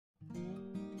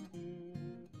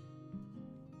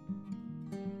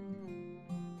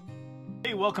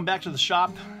Hey, welcome back to the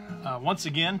shop once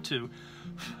again to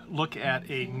look at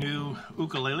a new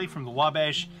ukulele from the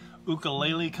Wabash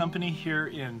Ukulele Company here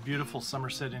in beautiful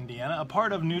Somerset, Indiana, a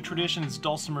part of New Traditions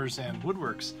Dulcimers and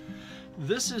Woodworks.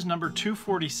 This is number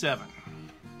 247.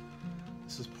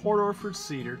 This is Port Orford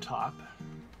Cedar top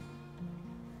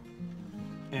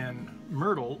and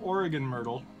Myrtle, Oregon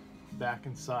Myrtle, back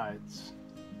and sides.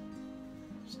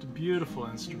 Just a beautiful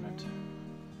instrument.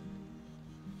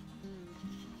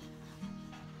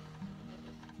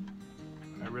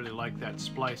 I really like that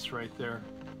splice right there.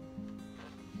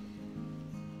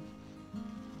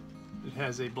 It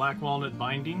has a black walnut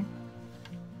binding,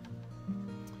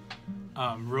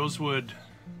 rosewood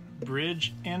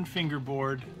bridge and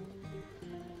fingerboard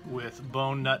with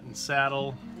bone, nut, and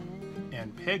saddle,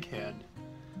 and peghead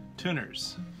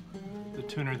tuners. The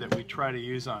tuner that we try to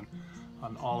use on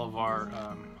all of our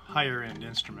higher end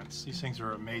instruments. These things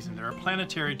are amazing. They're a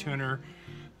planetary tuner.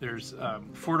 There's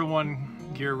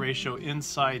 4:1 gear ratio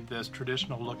inside this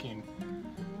traditional looking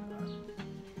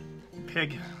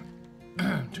peg,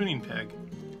 tuning peg.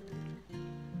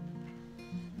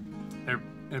 They're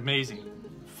amazing.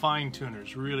 Fine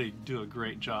tuners, really do a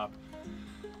great job.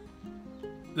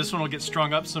 This one will get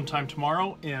strung up sometime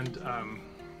tomorrow, and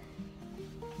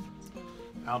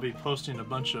I'll be posting a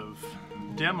bunch of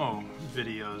demo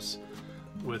videos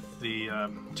with the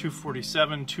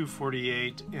 247,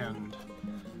 248, and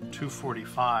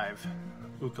 245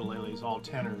 ukuleles, all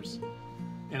tenors.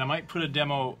 And I might put a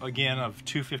demo again of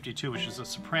 252, which is a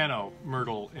soprano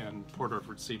Myrtle and Port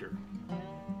Orford Cedar.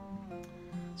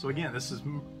 So again, this is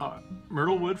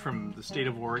Myrtle wood from the state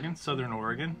of Oregon, Southern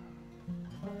Oregon.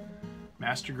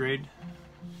 Master grade.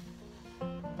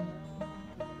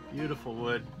 Beautiful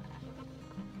wood.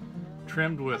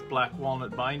 Trimmed with black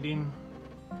walnut binding.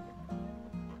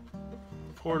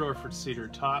 Port Orford Cedar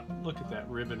top. Look at that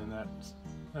ribbon in that.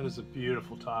 That is a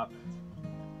beautiful top.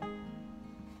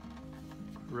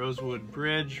 Rosewood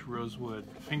bridge, rosewood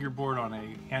fingerboard on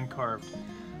a hand-carved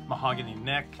mahogany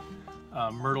neck,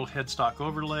 Myrtle headstock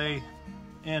overlay,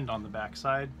 and on the back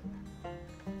side.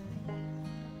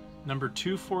 Number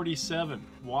 247,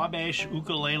 Wabash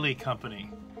Ukulele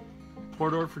Company,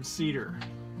 Port Orford Cedar,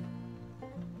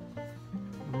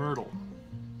 Myrtle.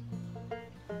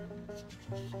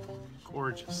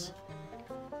 Gorgeous.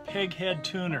 Peghead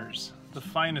tuners, the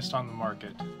finest on the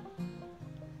market.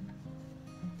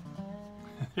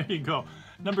 There you go.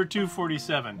 Number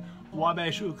 247,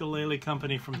 Wabash Ukulele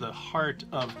Company from the heart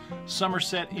of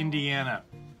Somerset, Indiana.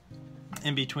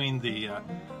 In between the,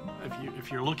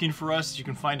 if you're looking for us, you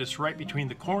can find us right between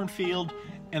the cornfield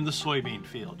and the soybean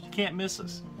field. You can't miss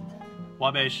us.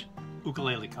 Wabash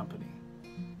Ukulele Company.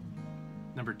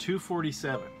 Number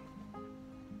 247.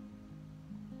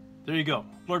 There you go.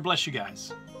 Lord bless you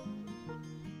guys.